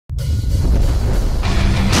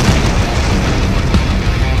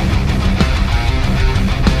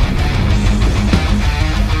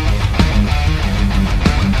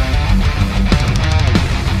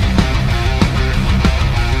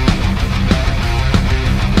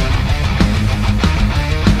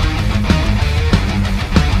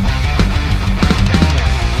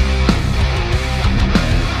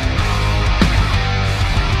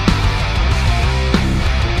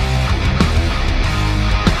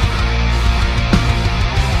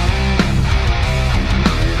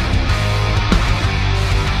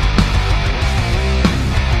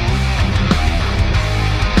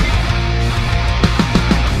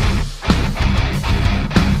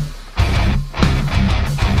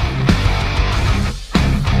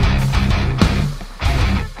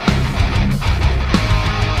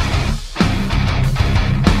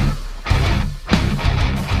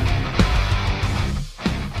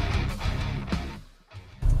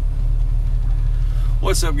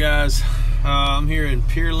What's up, guys? I'm here in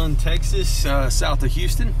Pearland, Texas, south of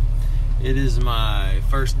Houston. It is my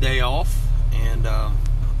first day off, and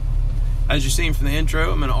as you've seen from the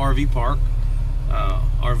intro, I'm in an RV park,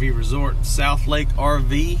 RV resort, South Lake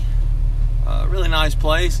RV. Really nice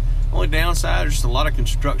place. Only downside, there's just a lot of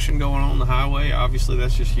construction going on the highway. Obviously,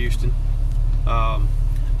 that's just Houston.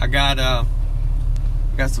 I got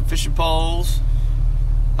some fishing poles.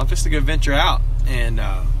 I'm just to go venture out and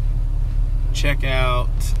check out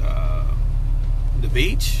the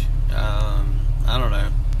beach. I don't know.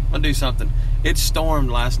 I'll do something. It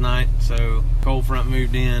stormed last night, so cold front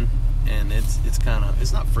moved in, and it's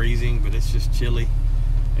not freezing, but it's just chilly.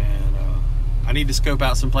 And I need to scope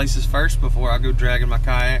out some places first before I go dragging my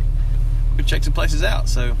kayak. Go check some places out.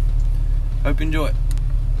 So hope you enjoy it.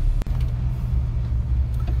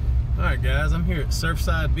 Alright guys, I'm here at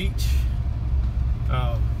Surfside Beach.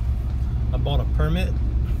 I bought a permit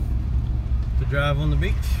to drive on the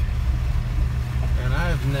beach, and I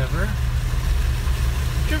have never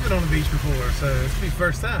driven on the beach before, so it's the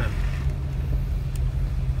first time.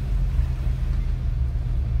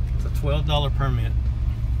 It's a $12 permit.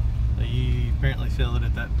 They apparently sell it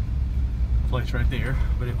at that place right there,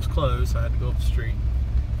 but it was closed, so I had to go up the street.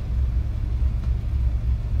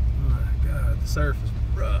 Oh my God, the surf is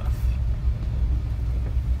rough.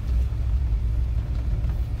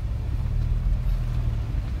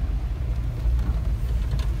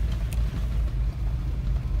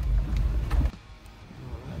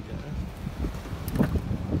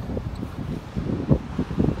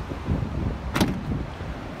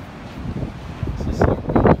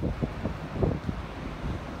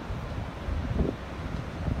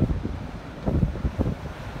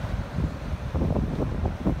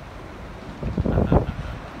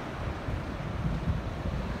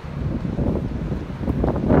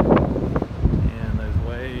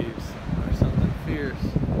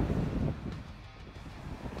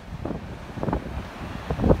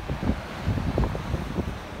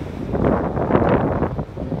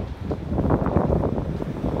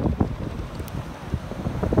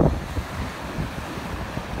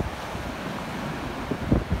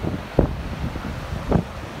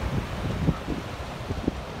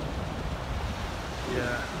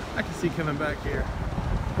 I can see coming back here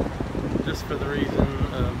just for the reason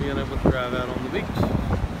of being able to drive out on the beach.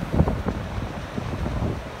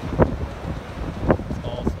 It's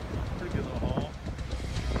awesome. Pretty good little haul.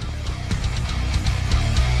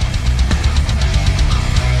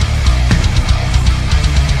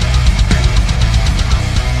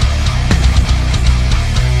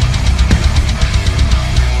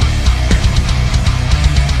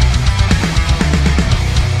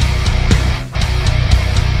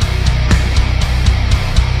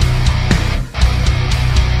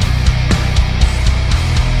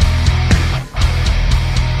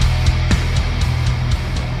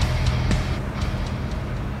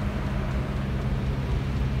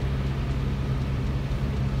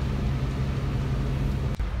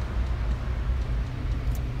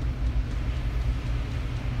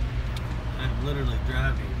 Literally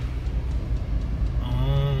driving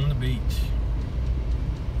on the beach.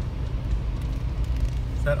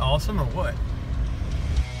 Is that awesome or what?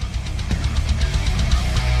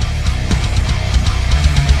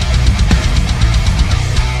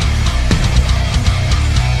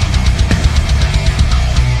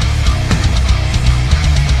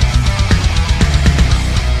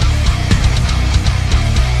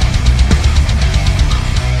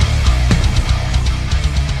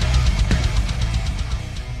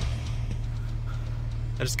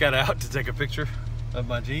 I just got out to take a picture of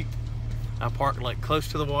my Jeep. I parked like close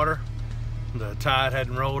to the water. The tide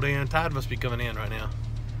hadn't rolled in. Tide must be coming in right now.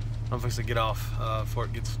 I'm fixing to get off before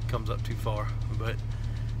it comes up too far. But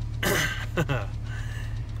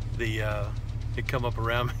it come up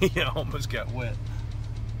around me. I almost got wet,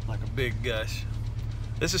 like a big gush.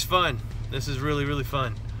 This is fun. This is really, really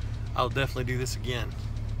fun. I'll definitely do this again.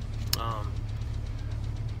 I'm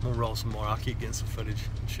gonna roll some more. I'll keep getting some footage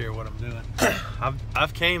and share what I'm doing.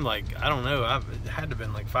 I've came like, I don't know, it had to have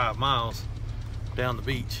been like 5 miles down the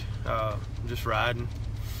beach, just riding.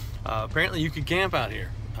 Apparently you can camp out here.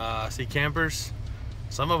 I see campers.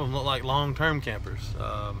 Some of them look like long-term campers.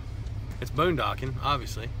 It's boondocking,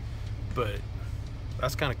 obviously, but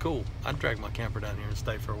that's kind of cool. I'd drag my camper down here and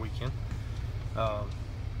stay for a weekend.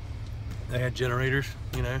 They had generators,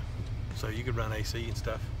 you know, so you could run AC and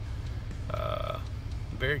stuff.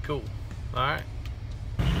 Very cool. All right.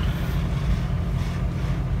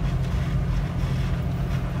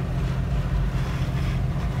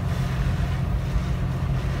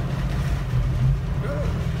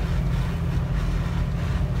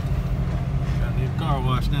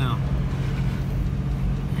 wash now.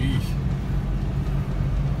 Eesh.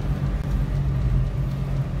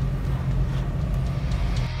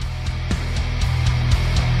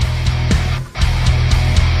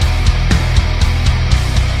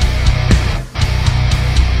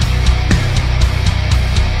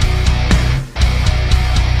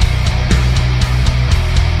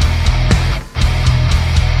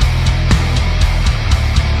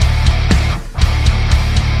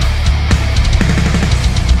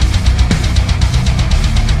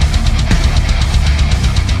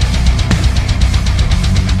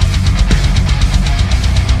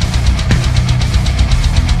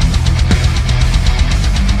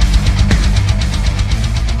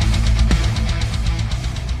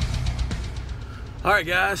 Alright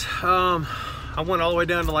guys, I went all the way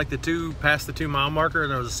down to like past the 2 mile marker,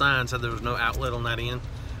 and there was a sign that said there was no outlet on that end,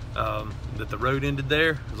 that the road ended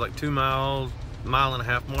there. It was like 2 miles, mile and a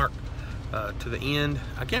half mark to the end.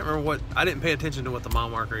 I can't remember I didn't pay attention to what the mile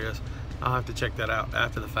marker is. I'll have to check that out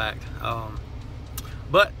after the fact.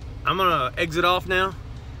 But I'm gonna exit off now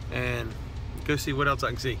and go see what else I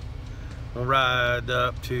can see. We'll ride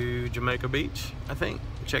up to Jamaica Beach, I think,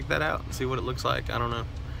 check that out and see what it looks like. I don't know.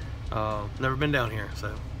 Never been down here,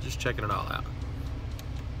 so just checking it all out.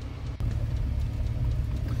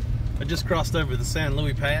 I just crossed over the San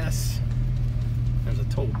Luis Pass. There's a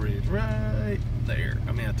toll bridge right there.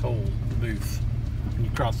 I mean a toll booth. And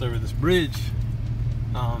you cross over this bridge.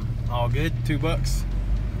 All good, $2.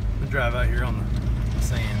 We'll drive out here on the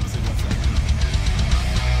sand and see what's there.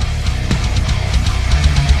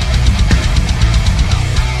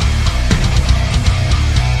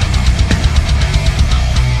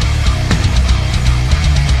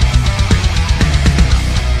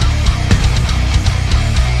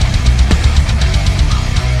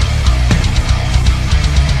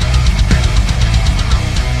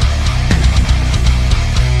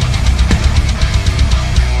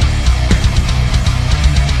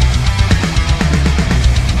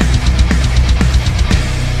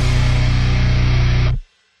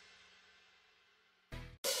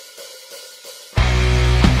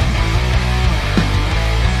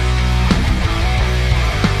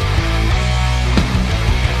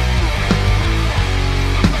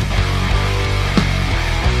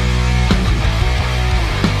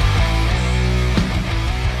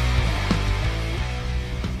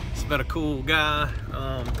 Met a cool guy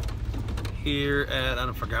here at, I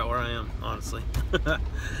don't forgot where I am, honestly.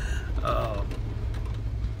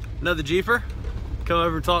 Another Jeeper, come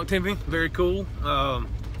over and talk to me, very cool.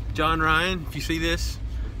 John Ryan, if you see this,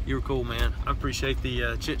 you were cool, man. I appreciate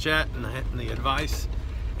the chit chat and the advice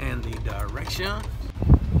and the direction.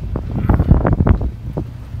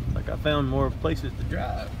 Like I found more places to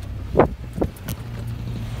drive.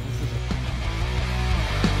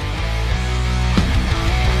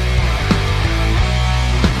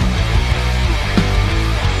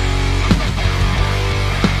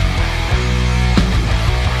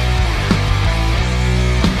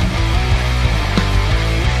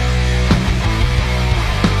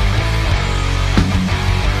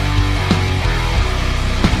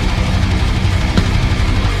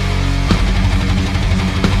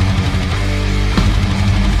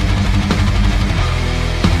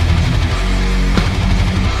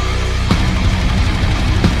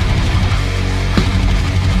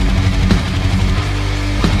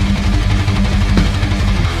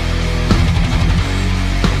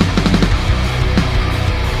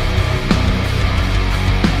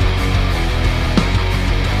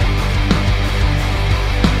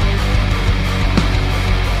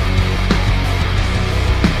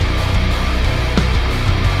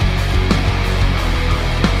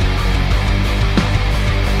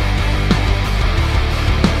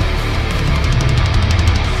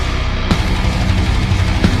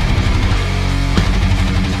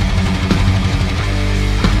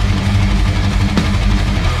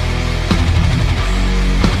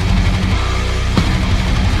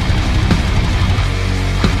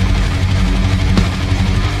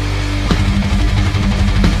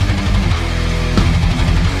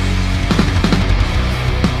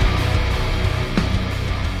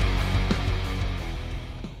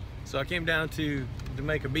 So I came down to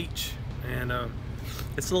Jamaica Beach, and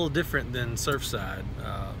it's a little different than Surfside.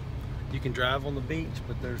 You can drive on the beach,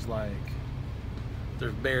 but there's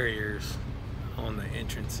barriers on the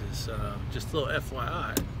entrances. Just a little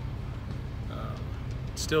FYI.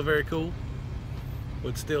 Still very cool.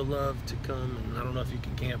 Would still love to come, and I don't know if you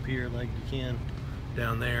can camp here like you can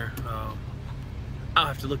down there. I'll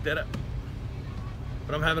have to look that up.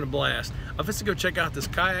 But I'm having a blast. I'm just to go check out this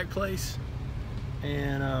kayak place,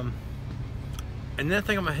 and then I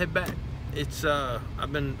think I'm gonna head back it's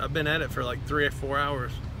I've been at it for like 3 or 4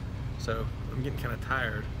 hours, so I'm getting kind of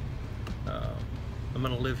tired. I'm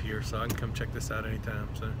gonna live here, so I can come check this out anytime.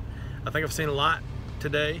 So I think I've seen a lot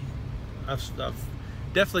today. I've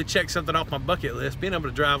definitely checked something off my bucket list. Being able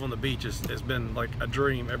to drive on the beach has been like a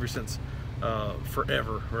dream ever since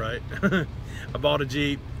forever, right? I bought a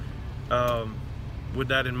Jeep with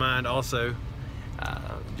that in mind also,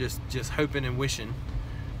 just hoping and wishing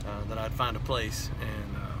that I'd find a place,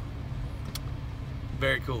 and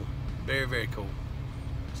very cool, very, very cool.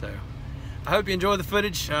 So I hope you enjoy the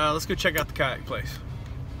footage. Let's go check out the kayak place.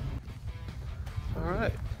 All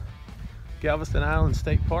right, Galveston Island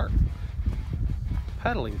State Park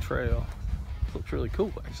paddling trail. Looks really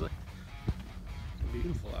cool, actually. It's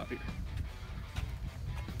beautiful out here.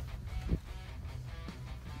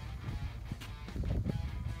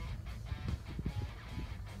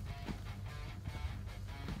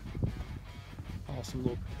 Awesome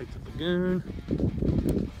little protected lagoon.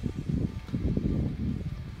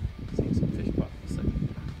 See some fish popping in a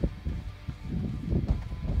second.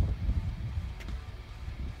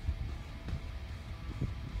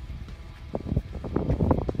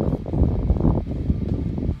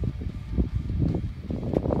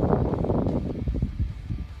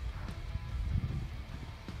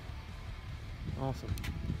 Awesome.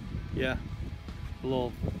 Yeah, a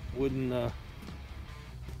little wooden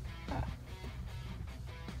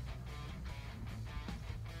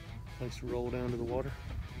place to roll down to the water.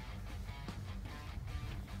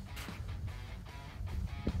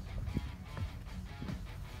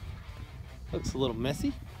 Looks a little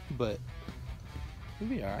messy, but it'll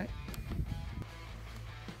be all right.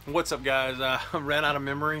 What's up, guys? I ran out of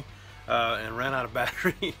memory and ran out of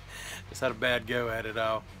battery. Just had a bad go at it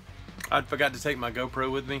all. I forgot to take my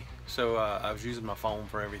GoPro with me, so I was using my phone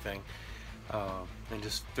for everything, and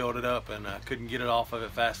just filled it up, and I couldn't get it off of it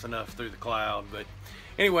fast enough through the cloud. But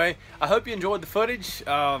anyway, I hope you enjoyed the footage.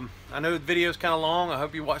 I know the video's kind of long. I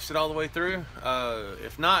hope you watched it all the way through.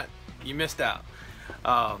 If not, you missed out.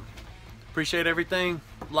 Appreciate everything.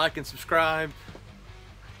 Like and subscribe.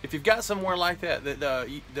 If you've got somewhere like that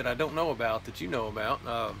that I don't know about, that you know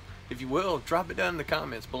about, if you will, drop it down in the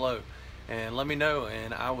comments below and let me know,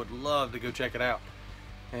 and I would love to go check it out.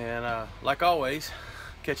 And like always,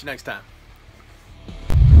 catch you next time.